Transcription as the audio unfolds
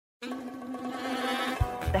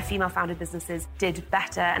Their female-founded businesses did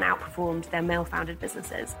better and outperformed their male-founded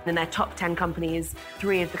businesses. In their top 10 companies,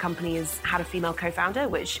 3 of the companies had a female co-founder,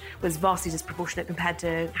 which was vastly disproportionate compared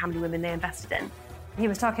to how many women they invested in. He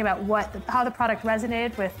was talking about how the product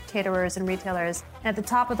resonated with caterers and retailers. And at the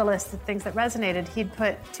top of the list of things that resonated, he'd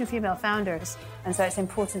put 2 female founders. And so it's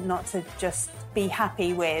important not to just be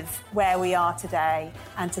happy with where we are today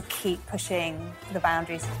and to keep pushing the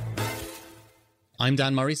boundaries. I'm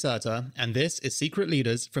Dan Murray-Serter, and this is Secret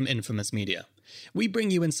Leaders from Infamous Media. We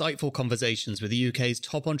bring you insightful conversations with the UK's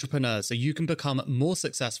top entrepreneurs so you can become more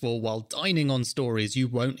successful while dining on stories you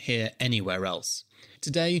won't hear anywhere else.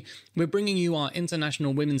 Today, we're bringing you our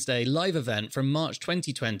International Women's Day live event from March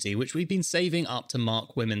 2020, which we've been saving up to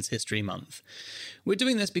mark Women's History Month. We're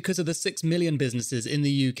doing this because of the 6 million businesses in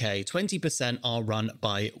the UK, 20% are run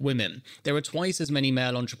by women. There are twice as many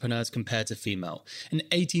male entrepreneurs compared to female, and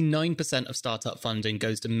 89% of startup funding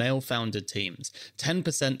goes to male-founded teams,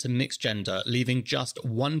 10% to mixed gender, leaving just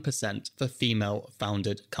 1% for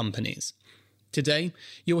female-founded companies. Today,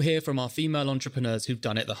 you'll hear from our female entrepreneurs who've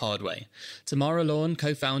done it the hard way. Tamara Lawn,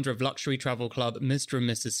 co-founder of luxury travel club Mr. and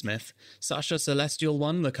Mrs. Smith. Sasha Celestial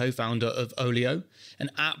One, the co-founder of Olio, an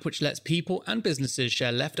app which lets people and businesses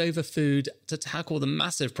share leftover food to tackle the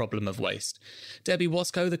massive problem of waste. Debbie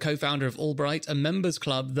Wasco, the co-founder of Albright, a members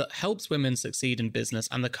club that helps women succeed in business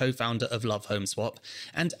and the co-founder of Love Home Swap.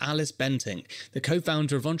 And Alice Benting, the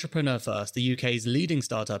co-founder of Entrepreneur First, the UK's leading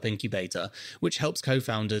startup incubator, which helps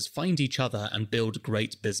co-founders find each other and build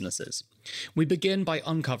great businesses. We begin by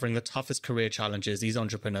uncovering the toughest career challenges these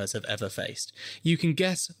entrepreneurs have ever faced. You can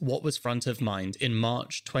guess what was front of mind in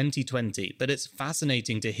March 2020, but it's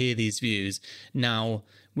fascinating to hear these views now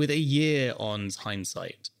with a year on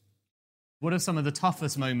hindsight. What are some of the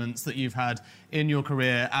toughest moments that you've had in your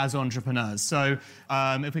career as entrepreneurs? So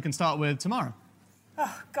if we can start with Tamara.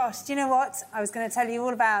 Oh, gosh, do you know what? I was going to tell you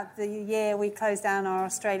all about the year we closed down our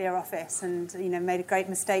Australia office and, made a great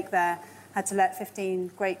mistake there. Had to let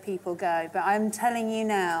 15 great people go. But I'm telling you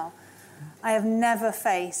now, I have never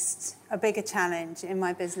faced a bigger challenge in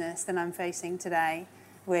my business than I'm facing today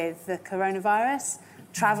with the coronavirus.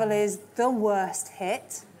 Travel is the worst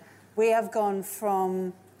hit. We have gone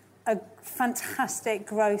from a fantastic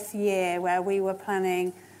growth year where we were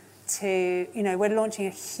planning to, we're launching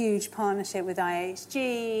a huge partnership with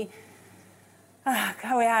IHG.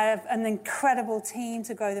 We have an incredible team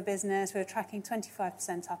to grow the business. We're tracking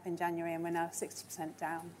 25% up in January and we're now 60%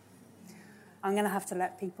 down. I'm going to have to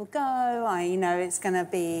let people go. It's going to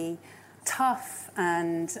be tough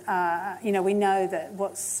and, we know that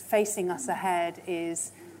what's facing us ahead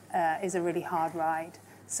is a really hard ride.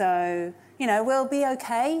 So, we'll be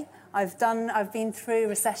okay. I've been through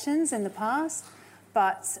recessions in the past,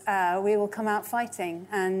 but we will come out fighting.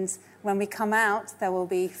 And when we come out, there will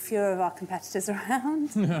be fewer of our competitors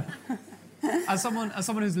around. As someone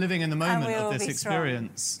who's living in the moment of this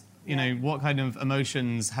experience, what kind of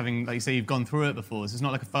emotions, having, like you say, you've gone through it before, so it's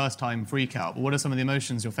not like a first-time freak-out, but what are some of the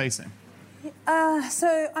emotions you're facing?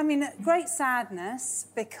 Great sadness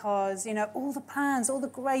because, all the plans, all the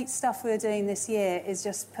great stuff we were doing this year is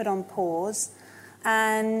just put on pause.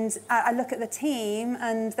 And I look at the team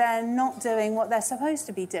and they're not doing what they're supposed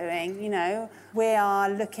to be doing. We are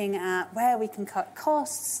looking at where we can cut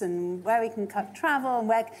costs and where we can cut travel and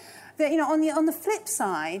where, on the flip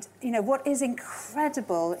side, what is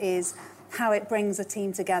incredible is how it brings a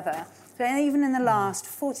team together. So even in the last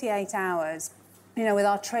 48 hours, with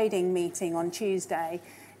our trading meeting on Tuesday,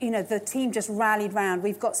 the team just rallied round.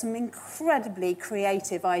 We've got some incredibly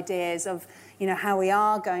creative ideas of, how we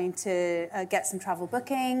are going to get some travel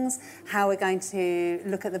bookings, how we're going to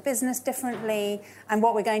look at the business differently, and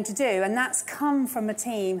what we're going to do. And that's come from a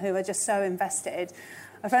team who are just so invested.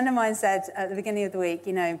 A friend of mine said at the beginning of the week,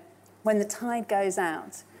 when the tide goes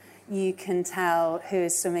out, you can tell who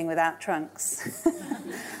is swimming without trunks.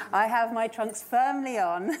 I have my trunks firmly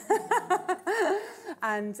on,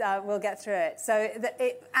 and we'll get through it. So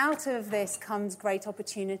out of this comes great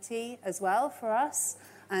opportunity as well for us.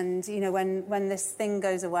 And, when this thing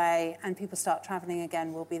goes away and people start travelling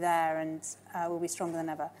again, we'll be there and we'll be stronger than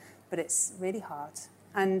ever. But it's really hard.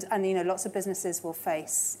 And lots of businesses will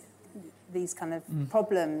face these kind of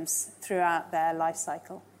problems throughout their life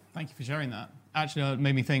cycle. Thank you for sharing that. Actually, it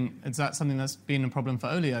made me think, is that something that's been a problem for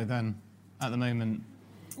Olio then at the moment?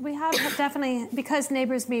 We have definitely, because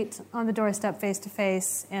neighbours meet on the doorstep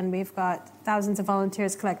face-to-face and we've got thousands of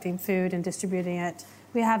volunteers collecting food and distributing it,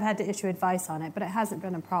 we have had to issue advice on it, but it hasn't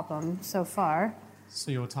been a problem so far.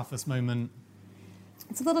 So your toughest moment?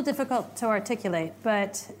 It's a little difficult to articulate,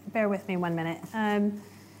 but bear with me 1 minute.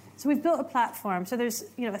 So we've built a platform. So there's,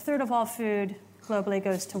 a third of all food globally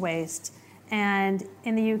goes to waste. And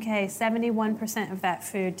in the UK, 71% of that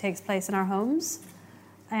food takes place in our homes,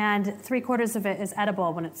 and 3/4 of it is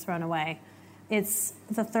edible when it's thrown away. It's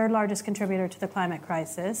the third largest contributor to the climate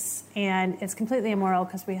crisis, and it's completely immoral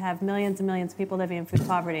because we have millions and millions of people living in food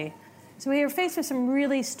poverty. So we are faced with some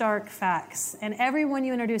really stark facts, and everyone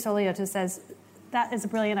you introduce Olio to says, that is a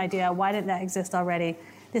brilliant idea, why didn't that exist already?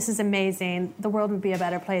 This is amazing, the world would be a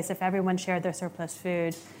better place if everyone shared their surplus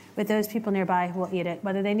food with those people nearby who will eat it.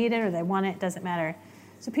 Whether they need it or they want it, doesn't matter.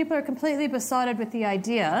 So people are completely besotted with the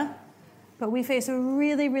idea, but we face a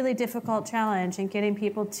really, really difficult challenge in getting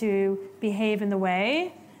people to behave in the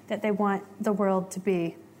way that they want the world to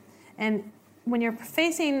be. And when you're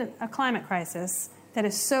facing a climate crisis that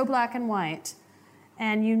is so black and white,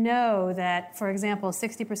 and you know that, for example,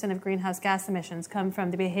 60% of greenhouse gas emissions come from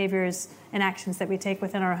the behaviors and actions that we take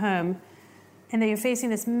within our home, and that you're facing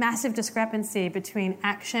this massive discrepancy between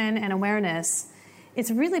action and awareness, it's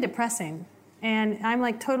really depressing. And I'm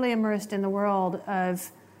like totally immersed in the world of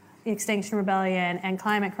the Extinction Rebellion and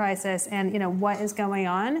climate crisis and what is going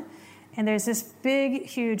on. And there's this big,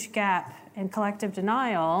 huge gap in collective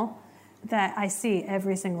denial that I see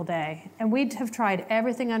every single day. And we have tried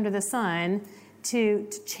everything under the sun to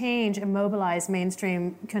change and mobilize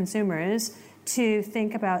mainstream consumers to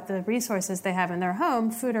think about the resources they have in their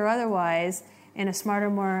home, food or otherwise, in a smarter,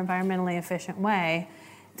 more environmentally efficient way.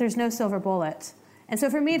 There's no silver bullet. And so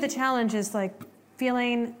for me, the challenge is like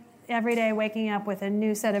feeling every day waking up with a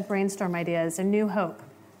new set of brainstorm ideas, a new hope,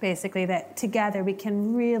 basically, that together we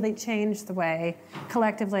can really change the way,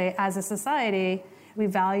 collectively, as a society, we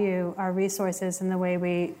value our resources and the way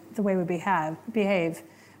we behave.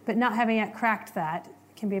 But not having yet cracked that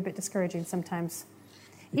can be a bit discouraging sometimes.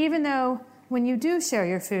 Even though when you do share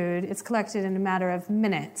your food, it's collected in a matter of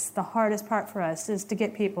minutes. The hardest part for us is to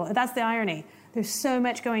get people. That's the irony. There's so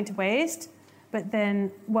much going to waste, but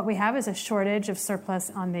then what we have is a shortage of surplus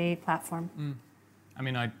on the platform. I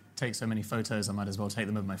mean, I take so many photos, I might as well take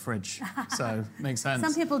them of my fridge. So, makes sense.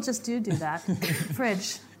 Some people just do that.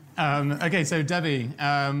 Fridge. Okay, so Debbie,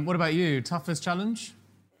 what about you? Toughest challenge?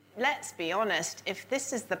 Let's be honest, if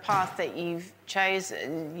this is the path that you've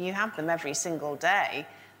chosen, you have them every single day,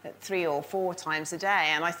 3 or 4 times a day.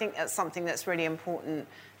 And I think that's something that's really important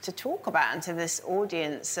to talk about, and to this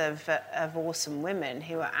audience of awesome women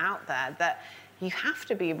who are out there, that you have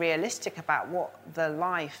to be realistic about what the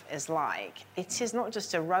life is like. It is not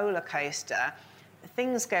just a roller coaster.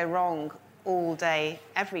 Things go wrong all day,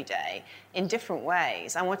 every day, in different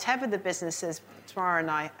ways. And whatever the business is, Tamara and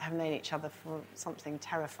I have known each other for something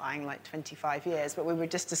terrifying, like 25 years, but we were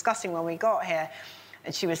just discussing when we got here,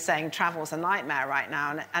 and she was saying travel's a nightmare right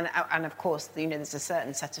now. And of course, there's a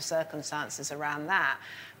certain set of circumstances around that.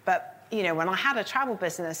 But, when I had a travel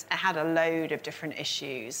business, it had a load of different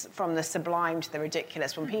issues, from the sublime to the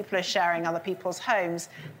ridiculous. When people are sharing other people's homes,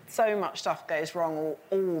 so much stuff goes wrong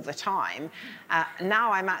all the time.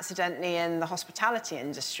 Now I'm accidentally in the hospitality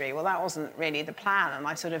industry. Well, that wasn't really the plan, and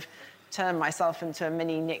I sort of turned myself into a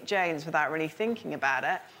mini Nick Jones without really thinking about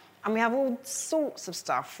it. And we have all sorts of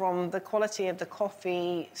stuff, from the quality of the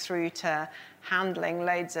coffee through to handling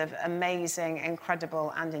loads of amazing,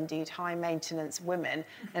 incredible, and indeed high-maintenance women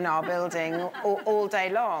in our building all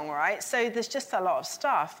day long, right? So there's just a lot of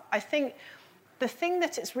stuff. I think the thing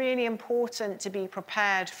that it's really important to be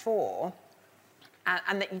prepared for,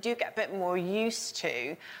 and that you do get a bit more used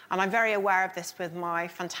to, and I'm very aware of this with my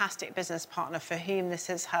fantastic business partner, for whom this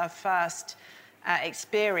is her first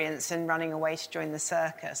experience in running away to join the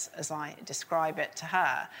circus, as I describe it to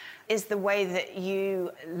her, is the way that you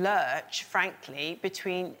lurch, frankly,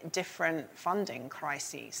 between different funding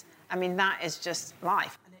crises. I mean, that is just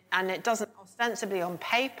life. And it doesn't, ostensibly on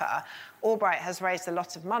paper, Albright has raised a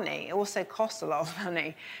lot of money. It also costs a lot of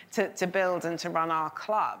money to build and to run our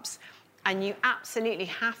clubs. And you absolutely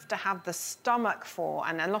have to have the stomach for,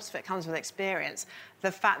 and a lot of it comes with experience,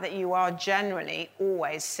 the fact that you are generally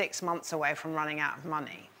always 6 months away from running out of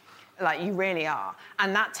money. Like, you really are.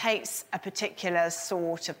 And that takes a particular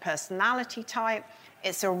sort of personality type.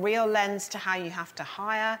 It's a real lens to how you have to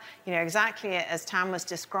hire. Exactly as Tam was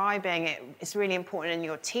describing, it's really important in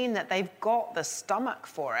your team that they've got the stomach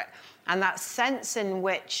for it. And that sense in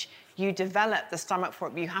which you develop the stomach for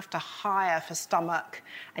it, but you have to hire for stomach,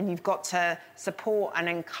 and you've got to support and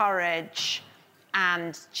encourage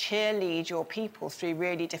and cheerlead your people through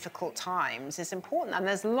really difficult times is important. And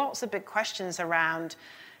there's lots of big questions around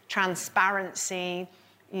transparency,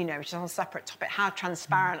 which is on a separate topic. How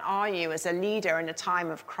transparent are you as a leader in a time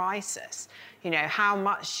of crisis? How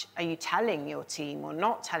much are you telling your team or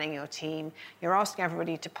not telling your team? You're asking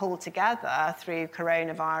everybody to pull together through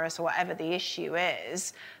coronavirus or whatever the issue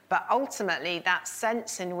is, But ultimately, that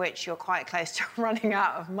sense in which you're quite close to running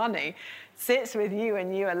out of money sits with you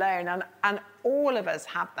and you alone. And all of us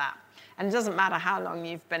have that. And it doesn't matter how long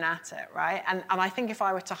you've been at it, right? And I think if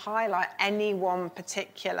I were to highlight any one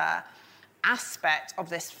particular aspect of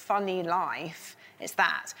this funny life, it's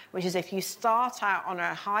that, which is if you start out on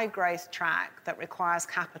a high growth track that requires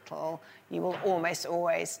capital, you will almost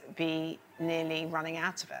always be nearly running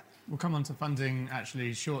out of it. We'll come on to funding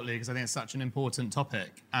actually shortly because I think it's such an important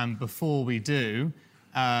topic. And before we do,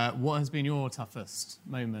 what has been your toughest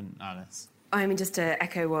moment, Alice? I mean, just to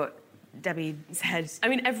echo what Debbie said, I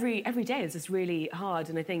mean, every day is just really hard.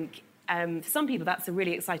 And I think for some people, that's a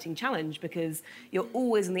really exciting challenge because you're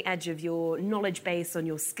always on the edge of your knowledge base, on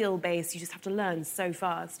your skill base. You just have to learn so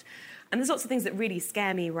fast. And there's lots of things that really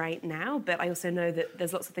scare me right now, but I also know that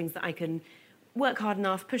there's lots of things that I can work hard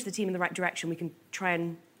enough, push the team in the right direction. We can try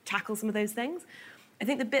and tackle some of those things. I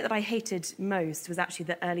think the bit that I hated most was actually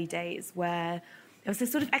the early days where there was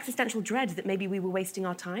this sort of existential dread that maybe we were wasting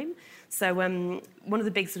our time. So one of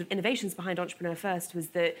the big sort of innovations behind Entrepreneur First was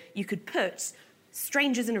that you could put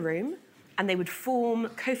strangers in a room and they would form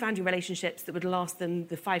co-founding relationships that would last them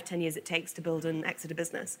the 5-10 years it takes to build and exit a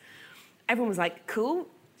business. Everyone was like, cool,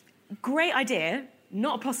 great idea,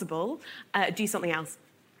 not possible, do something else.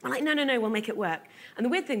 I'm like, no, we'll make it work. And the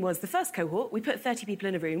weird thing was, the first cohort, we put 30 people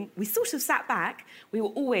in a room. We sort of sat back. We were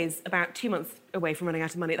always about 2 months away from running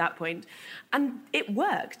out of money at that point. And it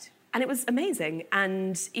worked. And it was amazing.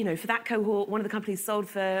 And, you know, for that cohort, one of the companies sold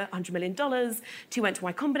for $100 million. 2 went to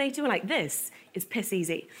Y Combinator. We're like, this is piss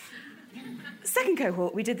easy. Second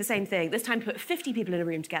cohort, we did the same thing. This time put 50 people in a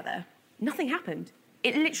room together. Nothing happened.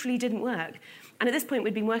 It literally didn't work. And at this point,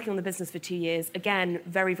 we'd been working on the business for 2 years. Again,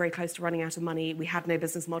 very, very close to running out of money. We had no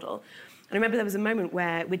business model. And I remember there was a moment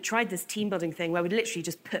where we'd tried this team building thing where we'd literally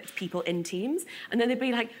just put people in teams. And then they'd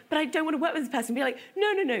be like, but I don't want to work with this person. Be like,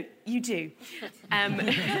 no, you do. And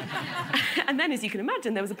then, as you can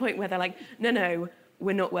imagine, there was a point where they're like, no,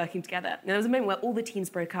 we're not working together. And there was a moment where all the teams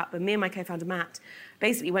broke up, and me and my co-founder, Matt,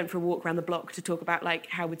 basically went for a walk around the block to talk about like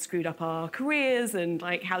how we'd screwed up our careers and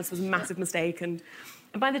like how this was a massive mistake. And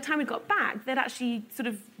by the time we got back, they'd actually sort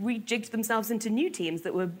of rejigged themselves into new teams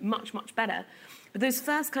that were much, much better. But those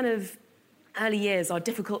first kind of early years, our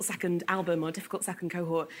difficult second album, our difficult second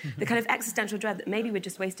cohort, the kind of existential dread that maybe we'd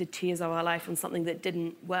just wasted 2 years of our life on something that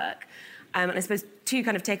didn't work. And I suppose 2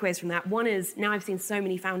 kind of takeaways from that. One is, now I've seen so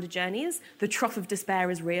many founder journeys, the trough of despair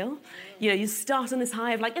is real. You know, you start on this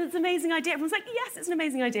high of like, it's an amazing idea. Everyone's like, yes, it's an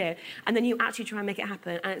amazing idea. And then you actually try and make it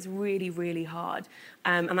happen, and it's really, really hard.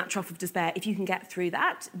 And that trough of despair, if you can get through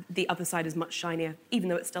that, the other side is much shinier, even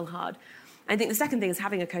though it's still hard. I think the second thing is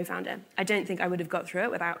having a co-founder. I don't think I would have got through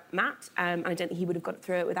it without Matt, and I don't think he would have got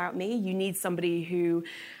through it without me. You need somebody who,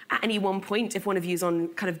 at any one point, if one of you's on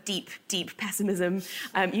kind of deep, deep pessimism,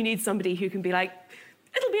 you need somebody who can be like,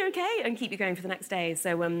 it'll be okay, and keep you going for the next day.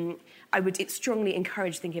 So I would strongly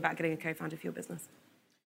encourage thinking about getting a co-founder for your business.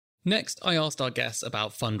 Next, I asked our guests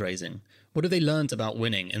about fundraising. What have they learned about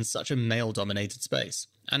winning in such a male-dominated space?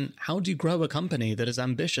 And how do you grow a company that has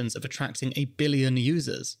ambitions of attracting 1 billion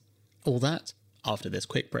users? All that after this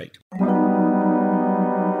quick break.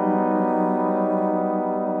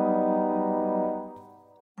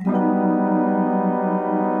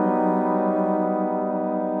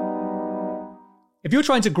 If you're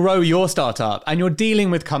trying to grow your startup and you're dealing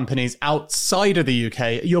with companies outside of the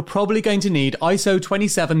UK, you're probably going to need ISO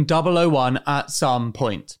 27001 at some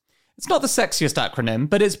point. It's not the sexiest acronym,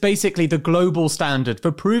 but it's basically the global standard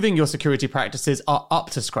for proving your security practices are up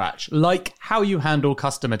to scratch, like how you handle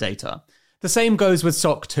customer data. The same goes with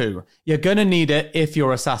SOC 2. You're going to need it if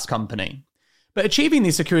you're a SaaS company. But achieving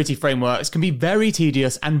these security frameworks can be very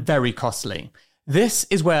tedious and very costly. This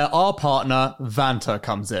is where our partner, Vanta,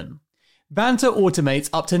 comes in. Vanta automates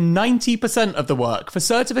up to 90% of the work for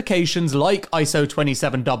certifications like ISO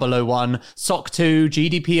 27001, SOC 2,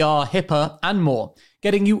 GDPR, HIPAA, and more,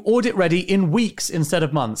 getting you audit ready in weeks instead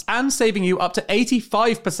of months, and saving you up to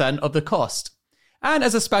 85% of the cost. And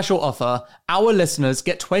as a special offer, our listeners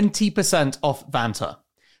get 20% off Vanta.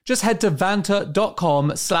 Just head to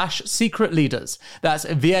vanta.com/secretleaders. That's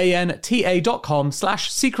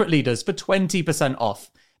VANTA.com/secretleaders for 20% off.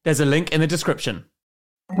 There's a link in the description.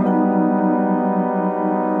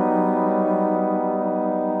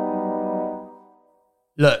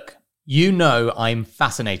 Look, you know I'm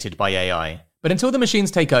fascinated by AI, but until the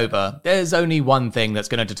machines take over, there's only one thing that's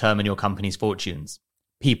going to determine your company's fortunes: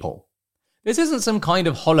 people. This isn't some kind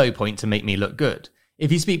of hollow point to make me look good.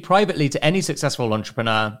 If you speak privately to any successful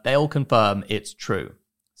entrepreneur, they'll confirm it's true.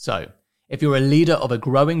 So, if you're a leader of a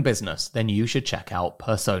growing business, then you should check out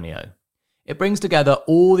Personio. It brings together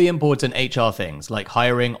all the important HR things like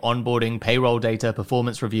hiring, onboarding, payroll data,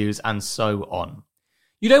 performance reviews, and so on.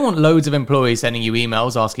 You don't want loads of employees sending you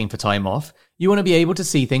emails asking for time off. You want to be able to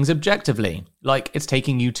see things objectively, like it's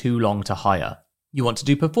taking you too long to hire. You want to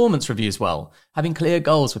do performance reviews well, having clear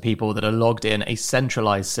goals for people that are logged in a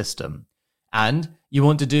centralized system. And you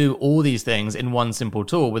want to do all these things in one simple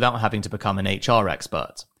tool without having to become an HR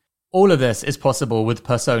expert. All of this is possible with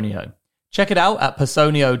Personio. Check it out at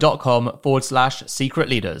personio.com/secret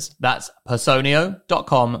leaders. That's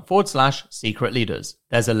personio.com/secret leaders.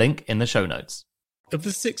 There's a link in the show notes. Of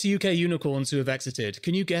the 6 UK unicorns who have exited,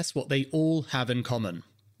 can you guess what they all have in common?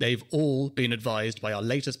 They've all been advised by our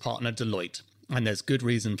latest partner, Deloitte, and there's good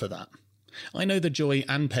reason for that. I know the joy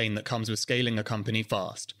and pain that comes with scaling a company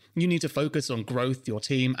fast. You need to focus on growth, your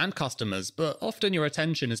team, and customers, but often your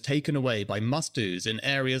attention is taken away by must-dos in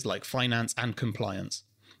areas like finance and compliance.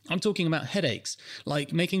 I'm talking about headaches,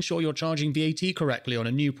 like making sure you're charging VAT correctly on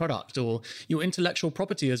a new product, or your intellectual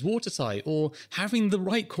property is watertight, or having the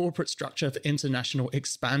right corporate structure for international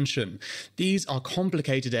expansion. These are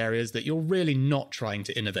complicated areas that you're really not trying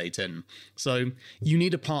to innovate in. So you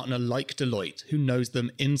need a partner like Deloitte who knows them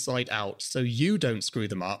inside out so you don't screw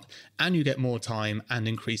them up and you get more time and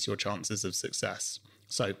increase your chances of success.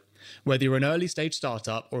 So whether you're an early stage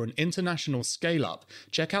startup or an international scale up,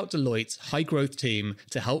 check out Deloitte's high growth team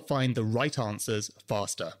to help find the right answers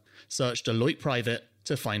faster. Search Deloitte Private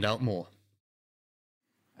to find out more.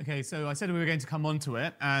 Okay, so I said we were going to come on to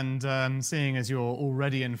it, and seeing as you're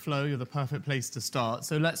already in flow, you're the perfect place to start.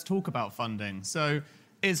 So let's talk about funding. So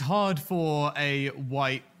it's hard for a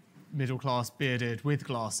white middle-class bearded with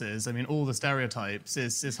glasses. I mean, all the stereotypes.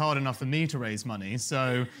 It's hard enough for me to raise money.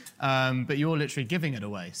 So, but you're literally giving it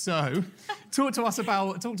away. So, talk to us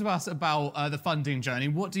about the funding journey.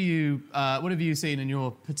 What have you seen in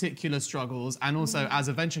your particular struggles? And also, as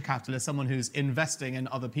a venture capitalist, someone who's investing in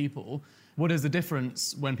other people, what is the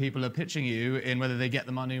difference when people are pitching you in whether they get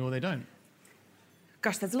the money or they don't?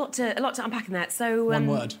 Gosh, there's a lot to unpack in that. So one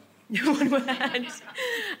word. One word.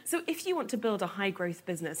 So if you want to build a high-growth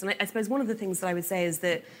business, and I suppose one of the things that I would say is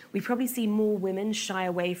that we probably see more women shy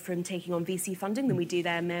away from taking on VC funding than we do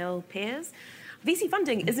their male peers. VC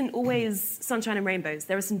funding isn't always sunshine and rainbows.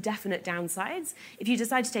 There are some definite downsides. If you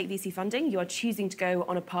decide to take VC funding, you are choosing to go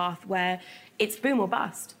on a path where it's boom or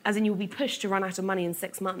bust, as in you'll be pushed to run out of money in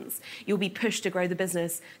 6 months. You'll be pushed to grow the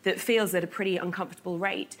business that feels at a pretty uncomfortable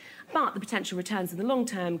rate. But the potential returns in the long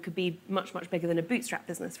term could be much, much bigger than a bootstrap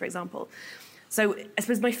business, for example. So I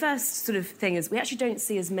suppose my first sort of thing is we actually don't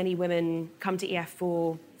see as many women come to EF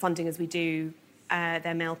for funding as we do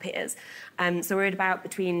their male peers. So we're at about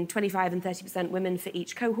between 25 and 30% women for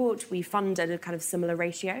each cohort. We fund at a kind of similar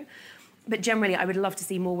ratio. But generally, I would love to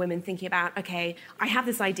see more women thinking about, okay, I have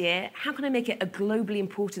this idea. How can I make it a globally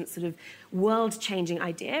important sort of world-changing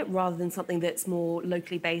idea rather than something that's more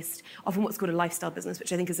locally based, often what's called a lifestyle business,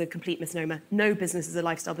 which I think is a complete misnomer. No business is a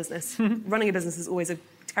lifestyle business. Running a business is always a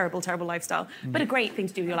terrible, terrible lifestyle, but a great thing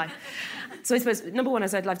to do with your life. So I suppose, number one,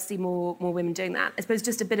 is I'd love to see more women doing that. I suppose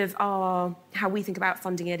just a bit of how we think about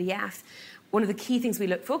funding at EF. One of the key things we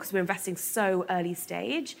look for, because we're investing so early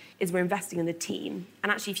stage, is we're investing in the team.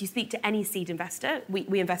 And actually, if you speak to any seed investor,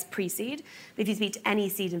 we invest pre-seed, but if you speak to any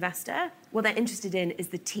seed investor, what they're interested in is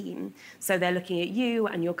the team. So they're looking at you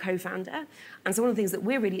and your co-founder. And so one of the things that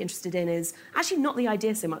we're really interested in is actually not the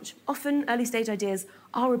idea so much. Often, early stage ideas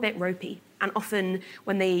are a bit ropey. And often,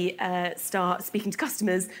 when they start speaking to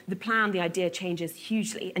customers, the plan, the idea changes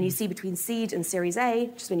hugely. And you see between seed and Series A,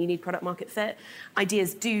 just when you need product market fit,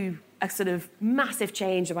 ideas do a sort of massive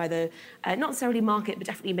change of either, not necessarily market, but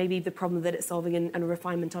definitely maybe the problem that it's solving and a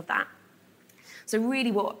refinement of that. So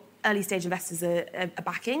really what early stage investors are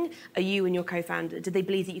backing are you and your co-founder. Do they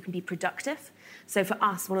believe that you can be productive? So for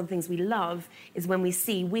us, one of the things we love is when we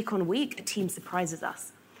see week on week, a team surprises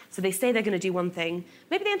us. So they say they're going to do one thing.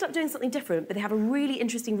 Maybe they end up doing something different, but they have a really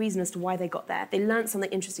interesting reason as to why they got there. They learned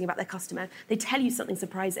something interesting about their customer. They tell you something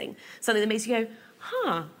surprising, something that makes you go,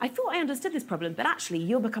 I thought I understood this problem, but actually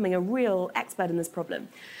you're becoming a real expert in this problem.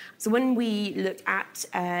 So when we look at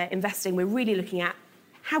investing, we're really looking at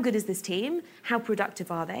how good is this team, how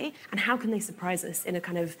productive are they, and how can they surprise us in a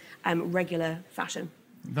kind of regular fashion.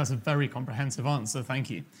 That's a very comprehensive answer, thank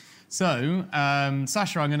you. So,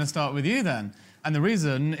 Sasha, I'm going to start with you then. And the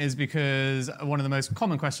reason is because one of the most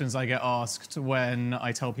common questions I get asked when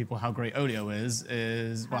I tell people how great Olio is,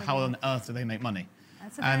 well, how on earth do they make money?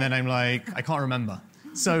 And then I'm like, I can't remember.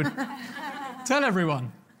 So tell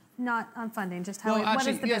everyone. Not on funding, just how what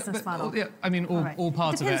is the business model? Yeah, I mean, all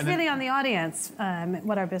parts of it. It depends really on the audience,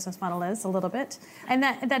 what our business model is, a little bit. And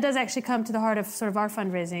that does actually come to the heart of sort of our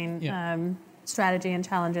fundraising strategy and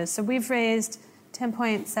challenges. So we've raised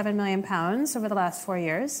 £10.7 million over the last 4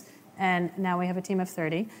 years, and now we have a team of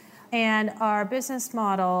 30. And our business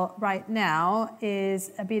model right now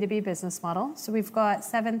is a B2B business model. So we've got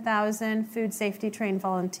 7,000 food safety trained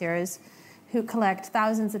volunteers who collect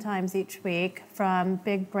thousands of times each week from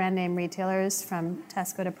big brand name retailers, from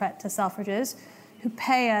Tesco to Pret to Selfridges, who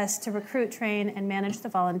pay us to recruit, train, and manage the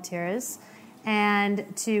volunteers and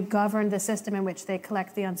to govern the system in which they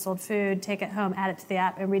collect the unsold food, take it home, add it to the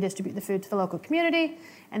app, and redistribute the food to the local community.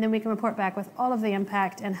 And then we can report back with all of the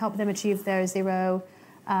impact and help them achieve their zero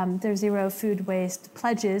food waste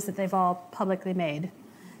pledges that they've all publicly made.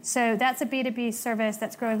 So that's a B2B service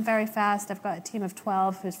that's growing very fast. I've got a team of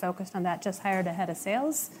 12 who's focused on that, just hired a head of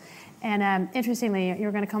sales. And interestingly,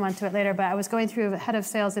 you're going to come on to it later, but I was going through a head of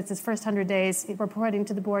sales. It's his first 100 days, reporting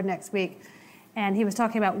to the board next week. And he was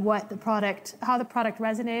talking about how the product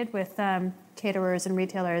resonated with caterers and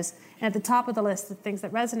retailers. And at the top of the list of things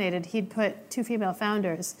that resonated, he'd put 2 female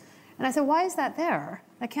founders. And I said, why is that there?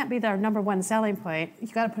 That can't be their number one selling point.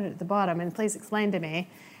 You've got to put it at the bottom, and please explain to me.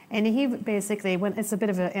 And he basically, it's a bit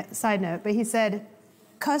of a side note, but he said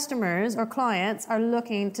customers or clients are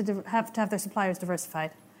looking to have their suppliers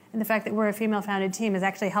diversified. And the fact that we're a female-founded team is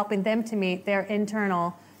actually helping them to meet their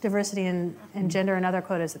internal diversity and gender and other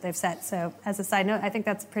quotas that they've set. So as a side note, I think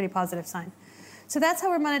that's a pretty positive sign. So that's how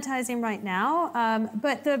we're monetizing right now.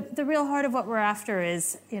 But the real heart of what we're after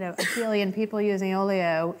is, 1 billion people using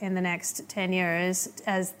Olio in the next 10 years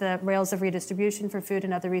as the rails of redistribution for food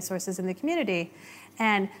and other resources in the community.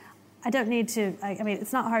 And I don't need to,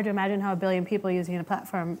 it's not hard to imagine how 1 billion people using a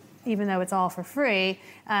platform, even though it's all for free,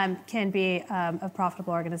 can be a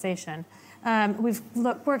profitable organization. We've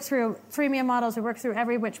worked through freemium models, we worked through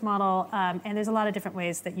every which model, and there's a lot of different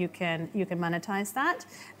ways that you can monetize that.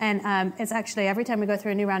 And it's actually, every time we go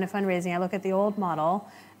through a new round of fundraising, I look at the old model,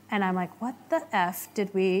 and I'm like, what the F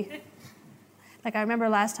did we... Like, I remember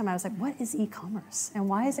last time I was like, what is e-commerce? And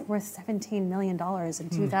why is it worth $17 million in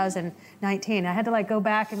 2019? I had to go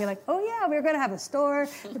back and be like, oh yeah, we're going to have a store.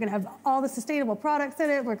 We're going to have all the sustainable products in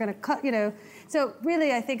it. We're going to cut, So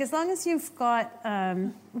really, I think as long as you've got,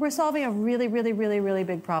 we're solving a really, really, really, really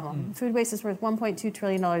big problem. Food waste is worth $1.2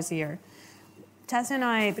 trillion a year. Tessa and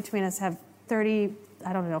I, between us, have 40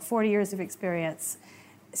 years of experience.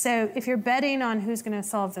 So if you're betting on who's going to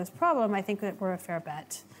solve this problem, I think that we're a fair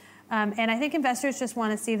bet. And I think investors just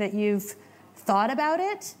want to see that you've thought about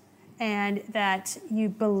it and that you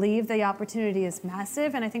believe the opportunity is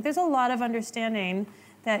massive. And I think there's a lot of understanding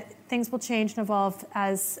that things will change and evolve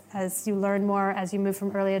as you learn more, as you move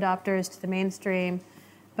from early adopters to the mainstream.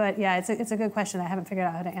 But yeah, it's a good question I haven't figured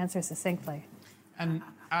out how to answer succinctly. And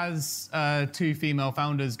as 2 female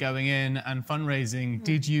founders going in and fundraising,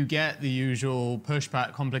 did you get the usual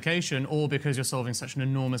pushback complication, or because you're solving such an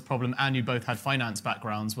enormous problem and you both had finance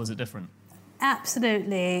backgrounds, was it different?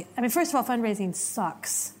 Absolutely. First of all, fundraising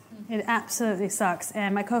sucks. It absolutely sucks.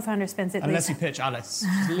 And my co-founder spends it... Unless you pitch Alice.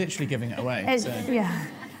 She's literally giving it away. Yeah.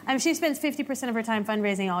 She spends 50% of her time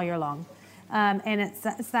fundraising all year long. And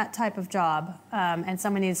it's that type of job. And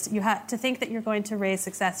someone you have to think that you're going to raise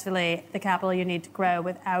successfully the capital you need to grow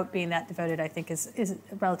without being that devoted, I think is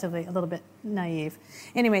relatively a little bit naive.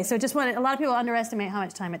 Anyway, so a lot of people underestimate how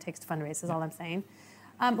much time it takes to fundraise, is all I'm saying.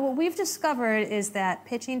 What we've discovered is that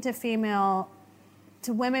pitching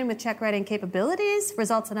to women with check writing capabilities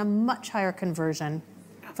results in a much higher conversion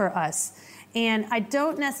for us. And I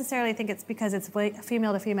don't necessarily think it's because it's a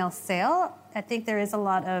female to female sale. I think there is a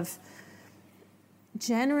lot of...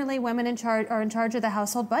 Generally, women are in charge of the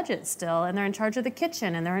household budget still, and they're in charge of the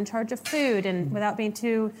kitchen, and they're in charge of food. And without being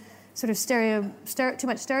too sort of too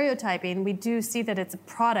much stereotyping, we do see that it's a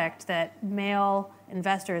product that male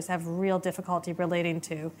investors have real difficulty relating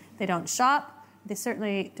to. They don't shop. They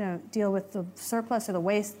certainly don't deal with the surplus or the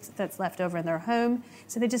waste that's left over in their home,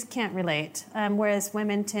 so they just can't relate. Whereas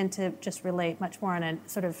women tend to just relate much more on a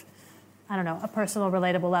sort of, a personal,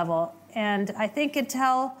 relatable level. And I think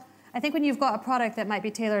when you've got a product that might be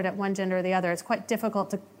tailored at one gender or the other, it's quite difficult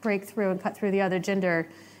to break through and cut through the other gender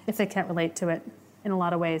if they can't relate to it in a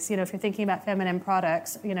lot of ways. If you're thinking about feminine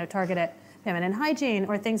products, target at feminine hygiene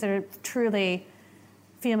or things that are truly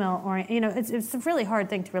female-oriented, it's a really hard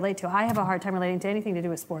thing to relate to. I have a hard time relating to anything to do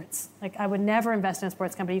with sports. I would never invest in a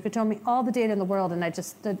sports company. You could tell me all the data in the world and I'd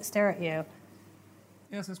just stare at you.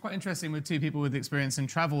 Yeah, so it's quite interesting with 2 people with experience in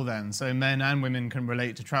travel then. So men and women can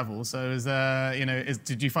relate to travel. So is there,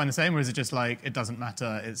 did you find the same, or is it just it doesn't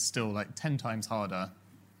matter, it's still 10 times harder?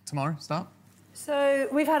 Tamara, start. So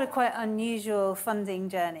we've had a quite unusual funding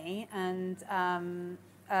journey, and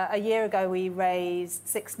a year ago we raised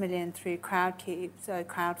 6 million through Crowdcube, so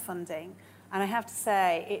crowdfunding. And I have to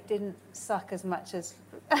say, it didn't suck as much as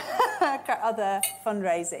other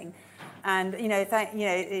fundraising. And,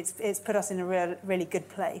 it's put us in a really good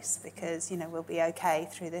place because, we'll be okay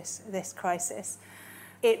through this crisis.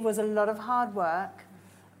 It was a lot of hard work,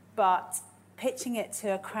 but pitching it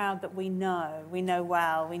to a crowd that we know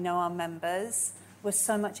well, we know our members, was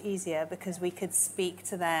so much easier because we could speak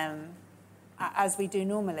to them as we do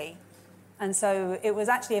normally. And so it was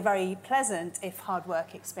actually a very pleasant, if hard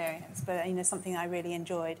work experience, but something I really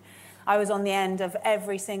enjoyed. I was on the end of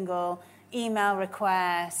every single email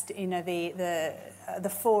request, the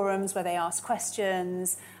forums where they ask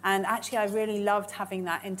questions, and actually I really loved having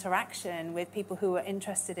that interaction with people who were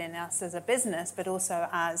interested in us as a business, but also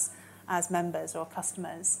as members or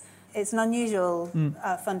customers. It's an unusual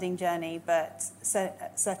funding journey, but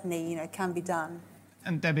certainly can be done.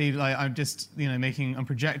 And Debbie, I'm just, I'm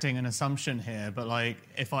projecting an assumption here, but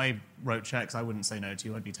if I wrote checks, I wouldn't say no to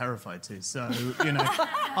you. I'd be terrified to. So,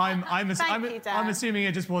 I'm assuming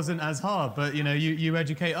it just wasn't as hard, but you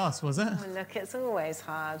educate us, was it? Oh, look, it's always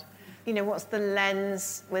hard. What's the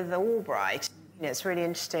lens with Albright? It's really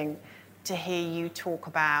interesting to hear you talk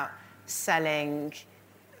about selling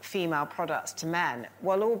female products to men.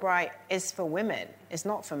 Well, Albright is for women, it's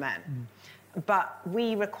not for men. But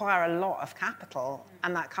we require a lot of capital,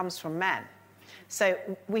 and that comes from men. So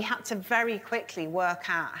we had to very quickly work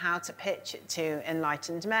out how to pitch it to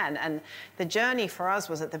enlightened men. And the journey for us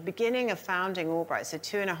was at the beginning of founding Albright, so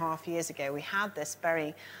 2.5 years ago, we had this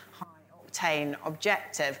very high-octane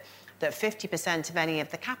objective that 50% of any of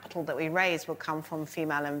the capital that we raised would come from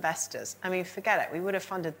female investors. I mean, forget it. We would have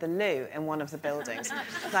funded the loo in one of the buildings.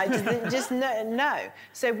 Just no.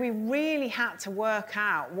 So we really had to work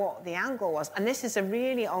out what the angle was. And this is a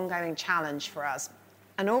really ongoing challenge for us.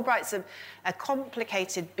 And Albright's a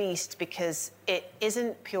complicated beast because it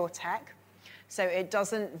isn't pure tech. So it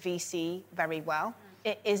doesn't VC very well.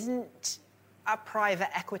 It isn't a private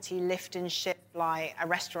equity lift and shift like a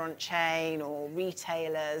restaurant chain or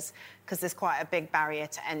retailers, because there's quite a big barrier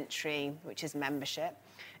to entry, which is membership.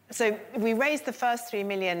 So we raised the first 3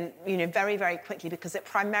 million, very, very quickly because it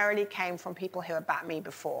primarily came from people who had backed me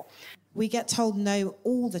before. We get told no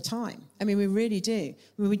all the time. I mean, we really do.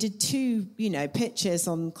 We did 2, pitches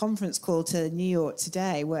on conference call to New York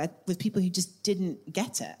today with people who just didn't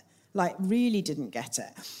get it, really didn't get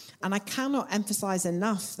it. And I cannot emphasize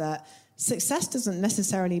enough that success doesn't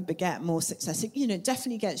necessarily beget more success. It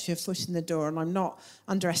definitely gets you a foot in the door, and I'm not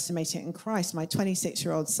underestimating it in Christ. My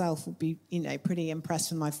 26-year-old self would be, pretty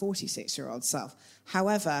impressed with my 46-year-old self.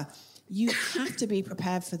 However, you have to be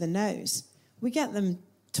prepared for the no's. We get them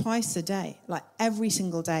twice a day, every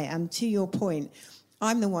single day. And to your point,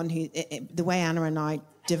 I'm the one who, the way Anna and I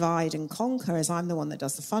divide and conquer is I'm the one that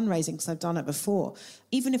does the fundraising because I've done it before.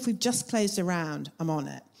 Even if we've just closed a round, I'm on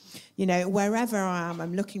it. Wherever I am,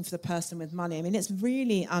 I'm looking for the person with money. I mean, it's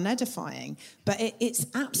really unedifying, but it's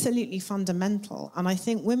absolutely fundamental. And I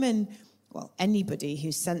think women, well, anybody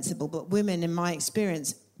who's sensible, but women, in my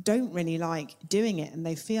experience, don't really like doing it and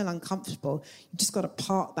they feel uncomfortable. You just got to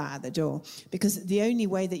park that at the door, because the only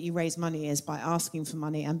way that you raise money is by asking for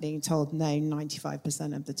money and being told no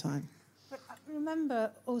 95% of the time.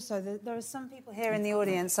 Remember also that there are some people here in the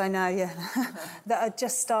audience, I know, that are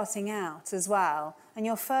just starting out as well. And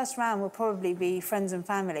your first round will probably be friends and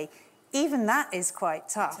family. Even that is quite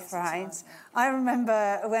tough, right? I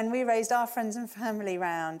remember when we raised our friends and family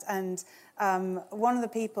round, and one of the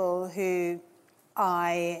people who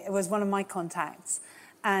was one of my contacts,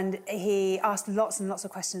 and he asked lots and lots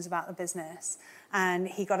of questions about the business. And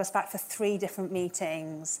he got us back for 3 different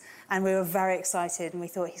meetings, and we were very excited, and we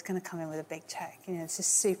thought he's going to come in with a big check. It's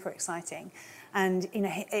just super exciting. And,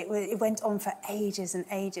 it went on for ages and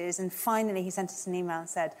ages, and finally he sent us an email and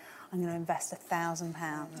said, I'm going to invest £1,000.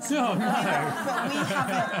 Oh, no. But we have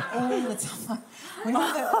it all the time. We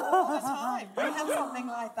have it all the time. We had something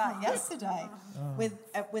like that yesterday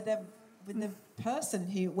with the person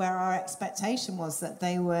where our expectation was that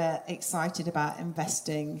they were excited about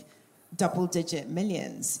investing double-digit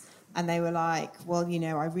millions. And they were like, well,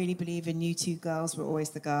 I really believe in you 2 girls. We're always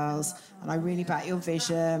the girls. And I really back your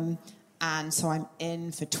vision. And so I'm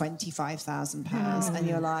in for £25,000. And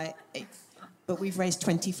you're like, but we've raised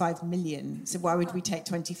 25 million. So why would we take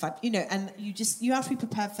 25? And you have to be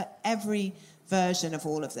prepared for every version of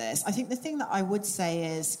all of this. I think the thing that I would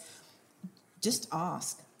say is just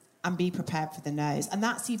ask and be prepared for the no's. And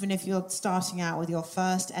that's even if you're starting out with your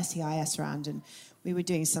first SEIS round. And we were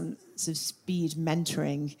doing some sort of speed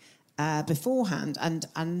mentoring beforehand.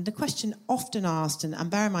 And the question often asked, and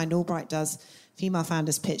bear in mind, Albright does female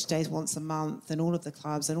founders pitch days once a month, and all of the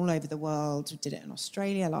clubs and all over the world. We did it in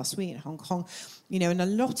Australia last week, in Hong Kong, and a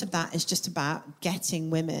lot of that is just about getting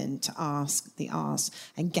women to ask the ask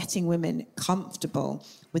and getting women comfortable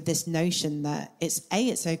with this notion that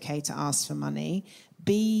it's okay to ask for money,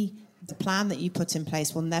 B, the plan that you put in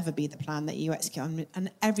place will never be the plan that you execute on, and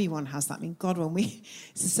everyone has that. I mean, God,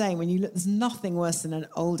 it's the same, when you look, there's nothing worse than an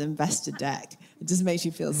old investor deck. It just makes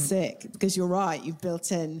you feel sick, because you're right, you've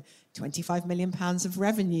built in £25 million of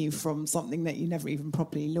revenue from something that you never even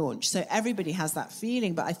properly launched. So everybody has that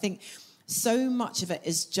feeling, but I think so much of it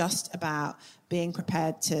is just about being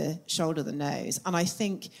prepared to shoulder the nose. And I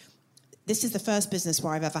think this is the first business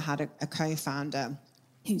where I've ever had a co-founder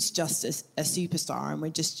who's just a superstar, and we're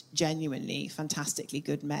just genuinely fantastically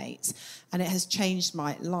good mates. And it has changed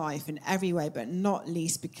my life in every way, but not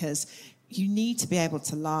least because you need to be able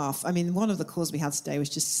to laugh. I mean, one of the calls we had today was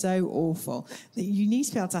just so awful that you need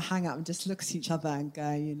to be able to hang up and just look at each other and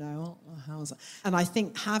go, how's that? And I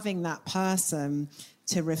think having that person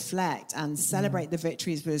to reflect and celebrate the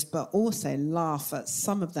victories with us, but also laugh at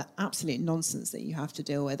some of the absolute nonsense that you have to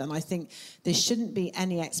deal with. And I think there shouldn't be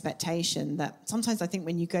any expectation that sometimes I think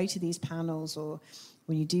when you go to these panels or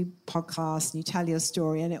when you do podcasts and you tell your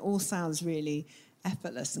story, and it all sounds really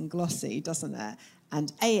effortless and glossy, doesn't it?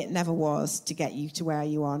 And it never was to get you to where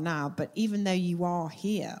you are now. But even though you are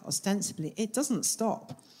here, ostensibly, it doesn't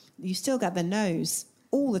stop. You still get the no's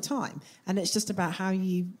all the time. And it's just about how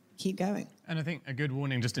you keep going. And I think a good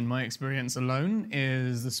warning, just in my experience alone,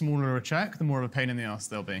 is the smaller a check, the more of a pain in the ass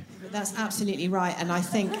they'll be. That's absolutely right. And I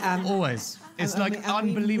think... always. It's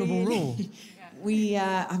unbelievable rule.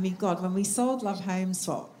 God, when we sold Love Home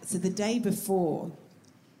Swap, so the day before,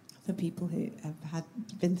 for people who have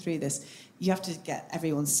been through this, you have to get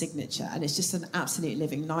everyone's signature, and it's just an absolute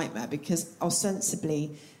living nightmare, because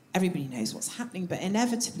ostensibly everybody knows what's happening, but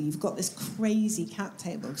inevitably you've got this crazy cap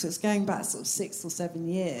table, because it's going back sort of 6 or 7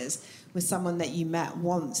 years with someone that you met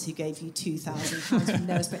once who gave you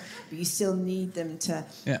 £2,000, but you still need them to...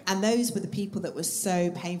 Yeah. And those were the people that were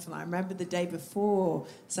so painful. I remember the day before,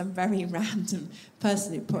 some very random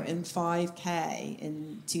person who put in 5K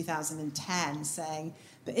in 2010 saying,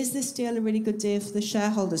 but is this deal a really good deal for the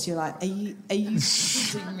shareholders? You're like, are you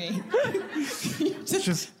kidding me?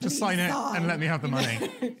 just sign it and let me have the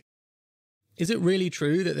money. Is it really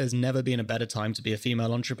true that there's never been a better time to be a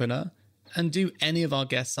female entrepreneur? And do any of our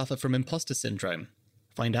guests suffer from imposter syndrome?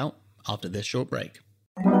 Find out after this short break.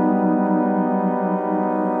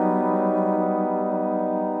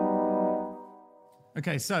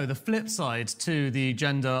 Okay, so the flip side to the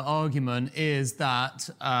gender argument is that,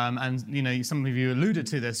 and some of you alluded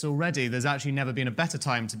to this already, there's actually never been a better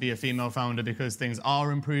time to be a female founder because things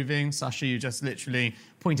are improving. Sasha, you just literally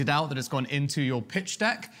pointed out that it's gone into your pitch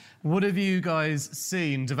deck. What have you guys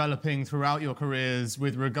seen developing throughout your careers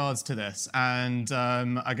with regards to this? And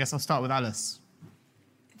I guess I'll start with Alice.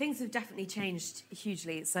 Things have definitely changed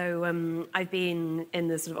hugely. So I've been in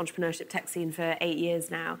the sort of entrepreneurship tech scene for 8 years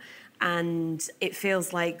now, and it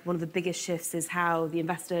feels like one of the biggest shifts is how the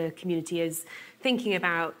investor community is thinking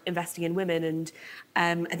about investing in women. And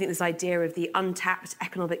I think this idea of the untapped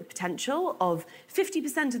economic potential of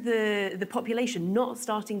 50% of the population not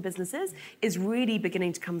starting businesses is really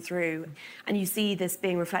beginning to come through. And you see this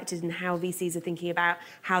being reflected in how VCs are thinking about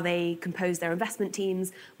how they compose their investment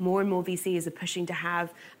teams. More and more VCs are pushing to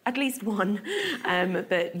have at least one,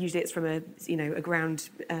 but usually it's from a ground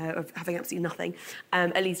of having absolutely nothing,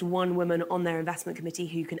 at least one woman on their investment committee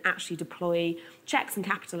who can actually deploy checks and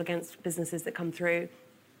capital against businesses that come through.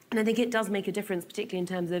 And I think it does make a difference, particularly in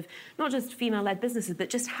terms of not just female-led businesses, but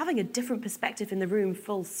just having a different perspective in the room,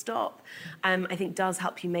 full stop, I think does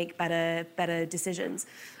help you make better decisions.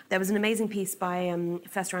 There was an amazing piece by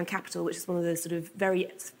First Round Capital, which is one of the sort of very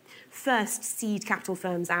first seed capital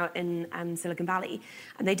firms out in Silicon Valley.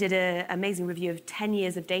 And they did an amazing review of 10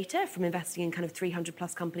 years of data from investing in kind of 300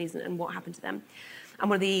 plus companies and what happened to them. And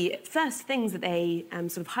one of the first things that they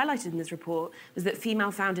sort of highlighted in this report was that their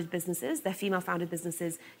female-founded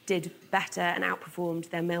businesses did better and outperformed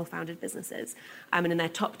their male-founded businesses. And in their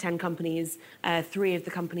top 10 companies, 3 of the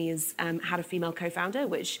companies had a female co-founder,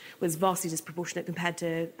 which was vastly disproportionate compared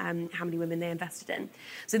to how many women they invested in.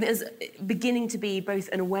 So there's beginning to be both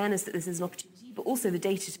an awareness that this is an opportunity, but also the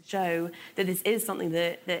data to show that this is something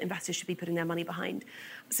that investors should be putting their money behind.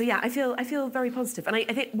 So yeah, I feel very positive. And I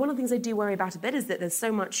think one of the things I do worry about a bit is that there's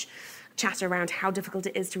so much chatter around how difficult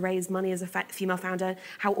it is to raise money as a female founder,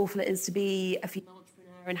 how awful it is to be a female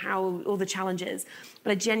entrepreneur, and how all the challenges.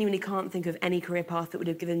 But I genuinely can't think of any career path that would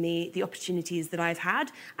have given me the opportunities that I've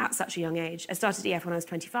had at such a young age. I started EF when I was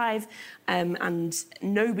 25, and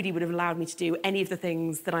nobody would have allowed me to do any of the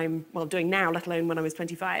things that I'm doing now, let alone when I was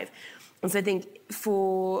 25. And so I think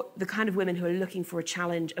for the kind of women who are looking for a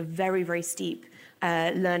challenge, a very, very steep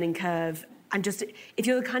learning curve, and just, if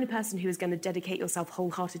you're the kind of person who is going to dedicate yourself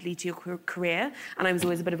wholeheartedly to your career, and I was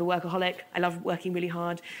always a bit of a workaholic, I love working really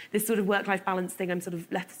hard, this sort of work-life balance thing I'm sort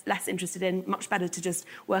of less interested in, much better to just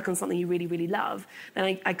work on something you really, really love,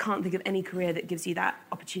 then I can't think of any career that gives you that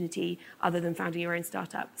opportunity other than founding your own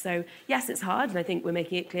startup. So yes, it's hard, and I think we're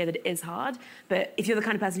making it clear that it is hard, but if you're the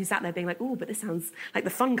kind of person who sat there being like, oh, but this sounds like the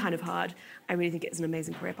fun kind of hard, I really think it's an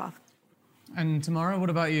amazing career path. And Tamara, what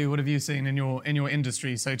about you? What have you seen in your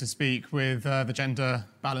industry, so to speak, with the gender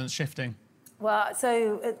balance shifting? Well,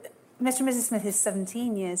 so Mr. and Mrs. Smith is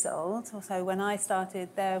 17 years old. So when I started,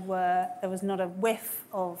 there was not a whiff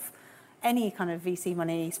of any kind of VC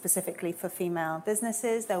money specifically for female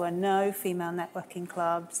businesses. There were no female networking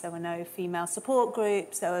clubs. There were no female support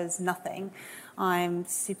groups. There was nothing. I'm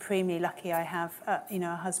supremely lucky. I have,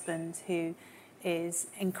 a husband who is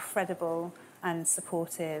incredible and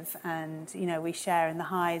supportive, and we share in the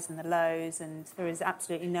highs and the lows, and there is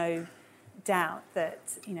absolutely no doubt that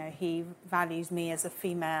he values me as a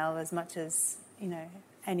female as much as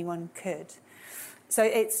anyone could. So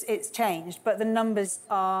it's changed, but the numbers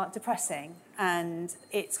are depressing, and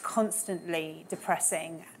it's constantly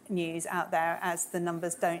depressing news out there as the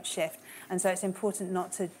numbers don't shift. And so it's important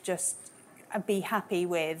not to just be happy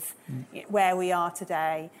with where we are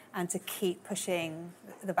today, and to keep pushing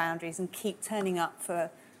the boundaries and keep turning up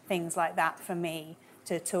for things like that for me,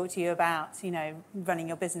 to talk to you about, running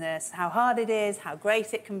your business, how hard it is, how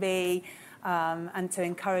great it can be, and to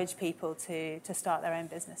encourage people to start their own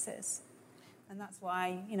businesses. And that's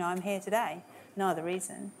why, I'm here today. No other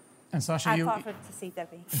reason. And Sasha, apart from to see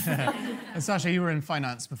Debbie. And Sasha, you were in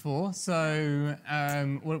finance before, so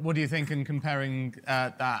what do you think in comparing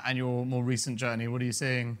that and your more recent journey? What are you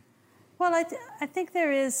seeing? Well, I think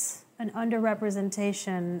there is an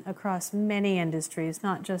underrepresentation across many industries,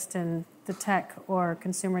 not just in the tech or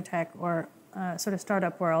consumer tech or sort of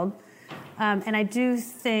startup world. And I do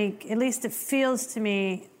think, at least it feels to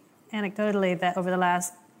me anecdotally, that over the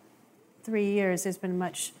last 3 years there's been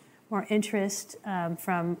much more interest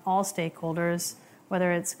from all stakeholders,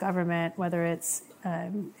 whether it's government, whether it's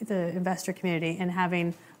the investor community, in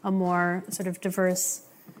having a more sort of diverse,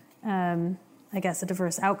 a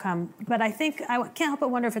diverse outcome. But I think I can't help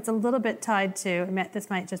but wonder if it's a little bit tied to, this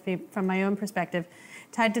might just be from my own perspective,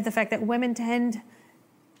 tied to the fact that women tend,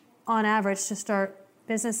 on average, to start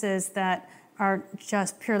businesses that are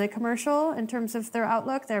just purely commercial in terms of their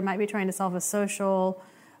outlook. They might be trying to solve a social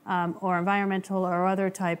or environmental or other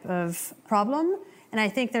type of problem. And I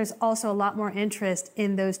think there's also a lot more interest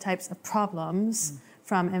in those types of problems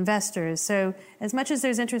from investors. So as much as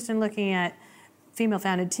there's interest in looking at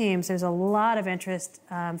female-founded teams, there's a lot of interest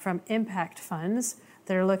from impact funds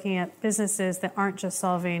that are looking at businesses that aren't just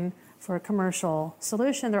solving for a commercial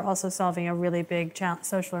solution, they're also solving a really big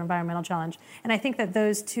social or environmental challenge. And I think that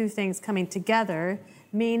those two things coming together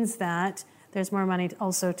means that there's more money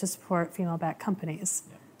also to support female-backed companies.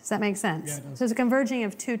 Yeah. Does that make sense? Yeah, it does. So it's a converging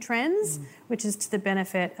of two trends, which is to the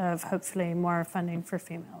benefit of hopefully more funding for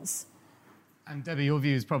females. And Debbie, your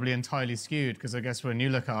view is probably entirely skewed, because I guess when you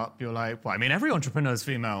look up, you're like, well, I mean, every entrepreneur is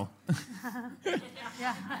female.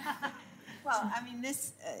 Yeah. Well, I mean,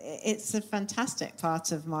 it's a fantastic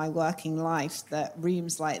part of my working life that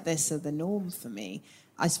rooms like this are the norm for me.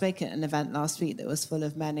 I spoke at an event last week that was full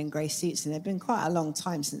of men in grey suits, and it had been quite a long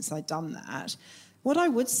time since I'd done that. What I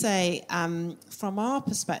would say, from our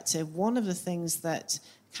perspective, one of the things that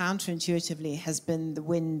counterintuitively has been the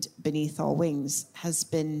wind beneath our wings has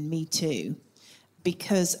been Me Too.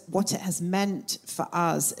 Because what it has meant for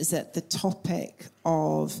us is that the topic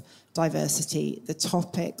of diversity, the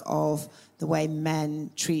topic of the way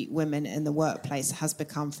men treat women in the workplace has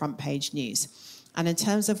become front page news. And in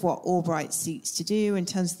terms of what Albright seeks to do, in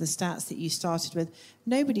terms of the stats that you started with,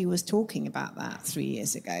 nobody was talking about that 3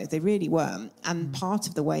 years ago. They really weren't. And part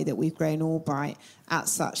of the way that we've grown Albright at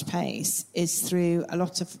such pace is through a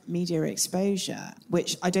lot of media exposure,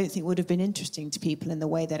 which I don't think would have been interesting to people in the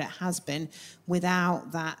way that it has been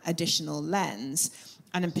without that additional lens.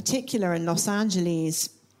 And in particular in Los Angeles,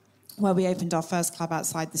 where we opened our first club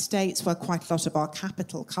outside the States, where quite a lot of our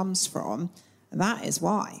capital comes from, that is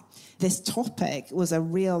why. This topic was a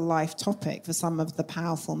real-life topic for some of the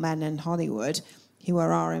powerful men in Hollywood who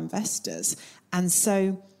are our investors. And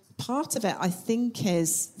so part of it, I think,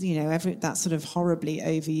 is, that sort of horribly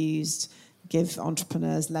overused give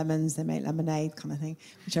entrepreneurs lemons, they make lemonade kind of thing,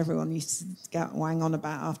 which everyone used to get wang on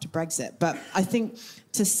about after Brexit. But I think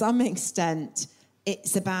to some extent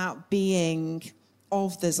it's about being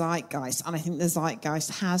of the zeitgeist, and I think the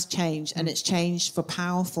zeitgeist has changed, and it's changed for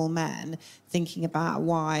powerful men thinking about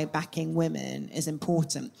why backing women is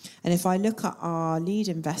important. And if I look at our lead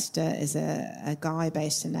investor is a guy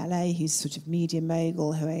based in LA who's sort of media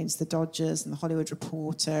mogul who owns the Dodgers and the Hollywood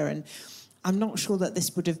Reporter, and I'm not sure that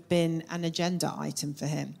this would have been an agenda item for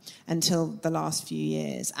him until the last few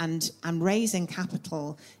years. And raising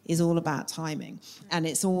capital is all about timing, and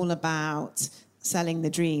it's all about selling the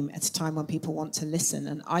dream at a time when people want to listen.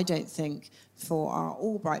 And I don't think for our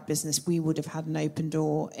Allbright business we would have had an open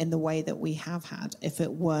door in the way that we have had if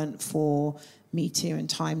it weren't for Me Too and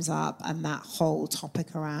Time's Up and that whole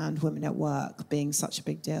topic around women at work being such a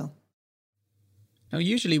big deal. Now,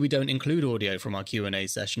 usually we don't include audio from our Q&A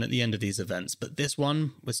session at the end of these events, but this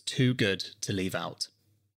one was too good to leave out.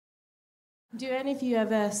 Do any of you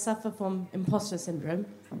ever suffer from imposter syndrome?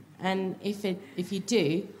 And if you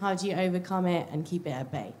do, how do you overcome it and keep it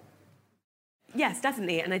at bay? Yes,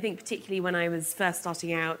 definitely. And I think particularly when I was first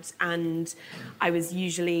starting out and I was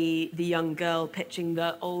usually the young girl pitching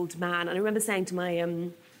the old man. And I remember saying to my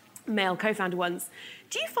male co-founder once,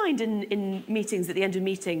 do you find in meetings, at the end of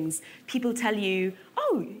meetings, people tell you,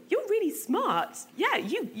 oh, you're really smart. Yeah,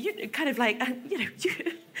 you kind of like, you're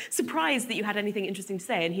surprised that you had anything interesting to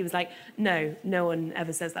say. And he was like, no one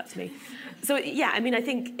ever says that to me. So, yeah, I mean, I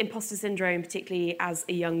think imposter syndrome, particularly as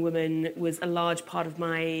a young woman, was a large part of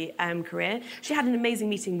my career. She had an amazing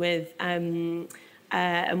meeting with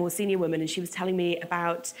a more senior woman, and she was telling me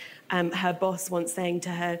about her boss once saying to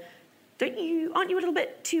her, aren't you a little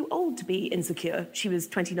bit too old to be insecure? She was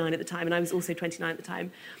 29 at the time, and I was also 29 at the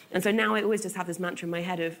time. And so now I always just have this mantra in my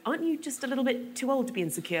head of, aren't you just a little bit too old to be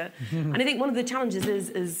insecure? And I think one of the challenges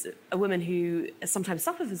is a woman who sometimes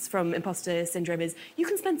suffers from imposter syndrome is you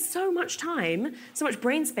can spend so much time, so much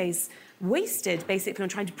brain space wasted basically on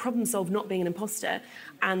trying to problem solve not being an imposter.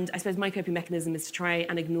 And I suppose my coping mechanism is to try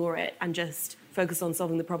and ignore it and just focus on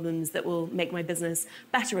solving the problems that will make my business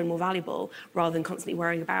better and more valuable rather than constantly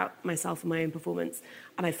worrying about myself and my own performance.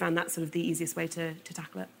 And I found that sort of the easiest way to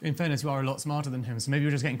tackle it. In fairness, you are a lot smarter than him, so maybe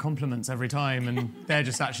you're just getting compliments every time and they're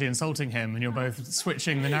just actually insulting him and you're both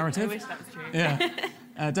switching the narrative. I wish that was true.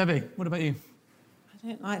 Yeah. Debbie, what about you? I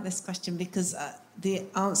don't like this question because the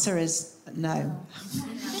answer is no.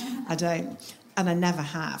 I don't, and I never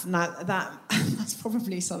have. Now, that's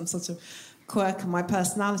probably some sort of quirk of my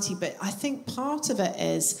personality, but I think part of it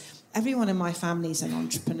is everyone in my family is an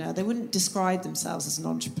entrepreneur. They wouldn't describe themselves as an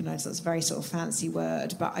entrepreneur, so that's a very sort of fancy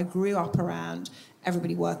word, but I grew up around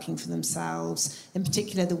everybody working for themselves, in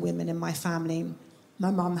particular the women in my family.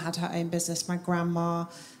 My mum had her own business, my grandma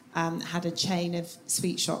had a chain of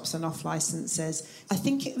sweet shops and off licenses. I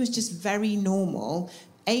think it was just very normal,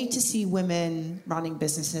 to see women running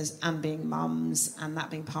businesses and being mums and that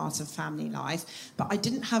being part of family life. But I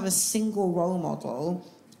didn't have a single role model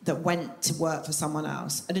that went to work for someone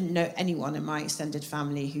else. I didn't know anyone in my extended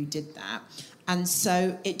family who did that. And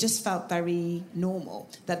so it just felt very normal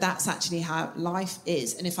that that's actually how life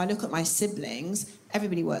is. And if I look at my siblings,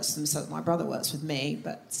 everybody works for themselves. My brother works with me,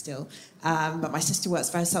 but still. But my sister works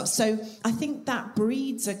for herself. So I think that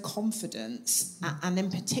breeds a confidence, and in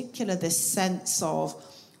particular this sense of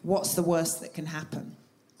what's the worst that can happen.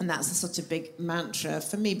 And that's a sort of big mantra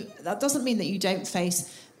for me. But that doesn't mean that you don't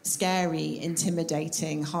face scary,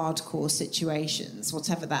 intimidating, hardcore situations,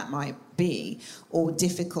 whatever that might be, or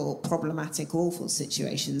difficult, problematic, awful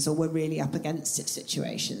situations, or we're really up against it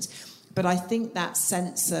situations. But I think that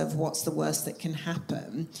sense of what's the worst that can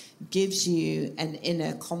happen gives you an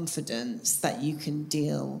inner confidence that you can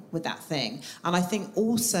deal with that thing. And I think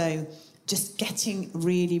also just getting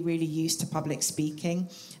really, really used to public speaking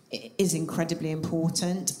is incredibly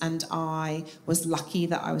important. And I was lucky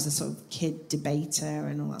that I was a sort of kid debater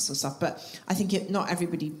and all that sort of stuff. But I think not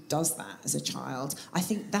everybody does that as a child. I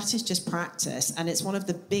think that is just practice. And it's one of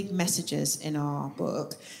the big messages in our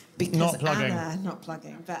book. Because not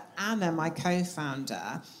plugging, but Anna, my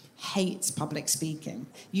co-founder, hates public speaking.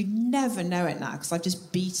 You never know it now because I've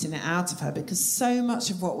just beaten it out of her, because so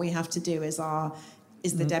much of what we have to do is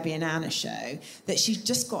the Debbie and Anna show, that she's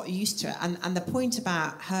just got used to it. And the point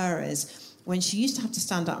about her is when she used to have to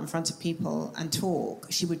stand up in front of people and talk,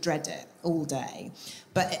 she would dread it all day.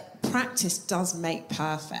 But practice does make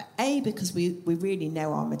perfect. Because we really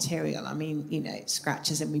know our material. I mean,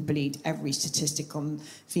 scratches and we bleed every statistic on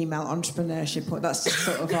female entrepreneurship. That's just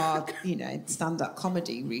sort of our, stand-up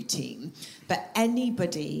comedy routine. But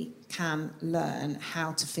anybody can learn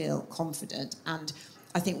how to feel confident. And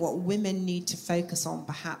I think what women need to focus on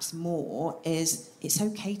perhaps more is it's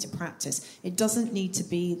okay to practice. It doesn't need to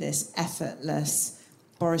be this effortless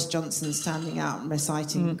Boris Johnson standing out and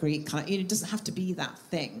reciting Greek kind of, it doesn't have to be that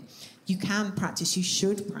thing. You can practice, you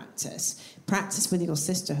should practice. Practice with your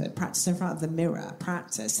sisterhood, practice in front of the mirror,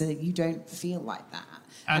 practice so that you don't feel like that.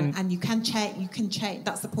 And you can change,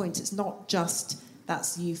 that's the point. It's not just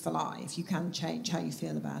that's you for life. You can change how you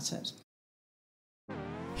feel about it.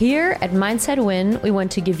 Here at Mindset Win, we want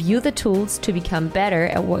to give you the tools to become better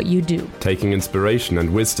at what you do. Taking inspiration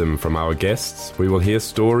and wisdom from our guests, we will hear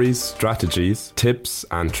stories, strategies, tips,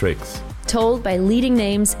 and tricks. Told by leading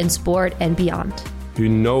names in sport and beyond. Who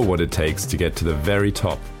know what it takes to get to the very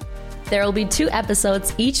top. There will be 2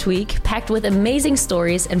 episodes each week, packed with amazing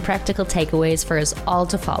stories and practical takeaways for us all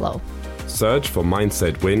to follow. Search for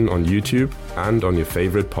Mindset Win on YouTube and on your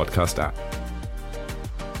favorite podcast app.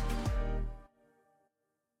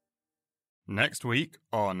 Next week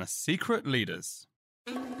on Secret Leaders.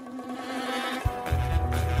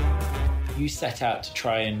 You set out to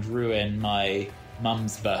try and ruin my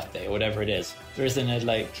mum's birthday or whatever it is. There isn't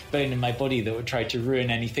a bone in my body that would try to ruin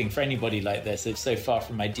anything for anybody like this. It's so far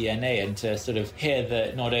from my DNA, and to sort of hear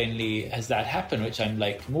that not only has that happened, which I'm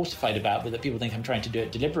mortified about, but that people think I'm trying to do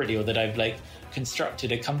it deliberately, or that I've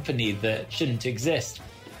constructed a company that shouldn't exist.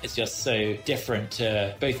 It's just so different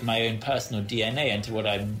to both my own personal DNA and to what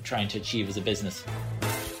I'm trying to achieve as a business.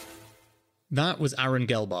 That was Aaron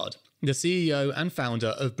Gelbard, the CEO and founder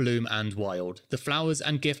of Bloom and Wild, the flowers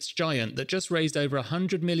and gifts giant that just raised over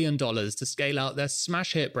 $100 million to scale out their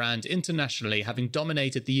smash hit brand internationally, having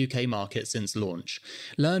dominated the UK market since launch.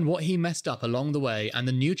 Learn what he messed up along the way and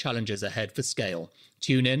the new challenges ahead for scale.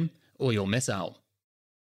 Tune in or you'll miss out.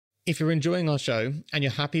 If you're enjoying our show and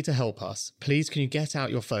you're happy to help us, please can you get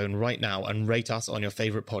out your phone right now and rate us on your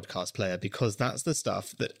favourite podcast player, because that's the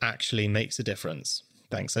stuff that actually makes a difference.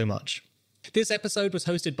 Thanks so much. This episode was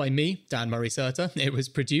hosted by me, Dan Murray Serter. It was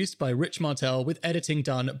produced by Rich Martell with editing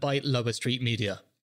done by Lower Street Media.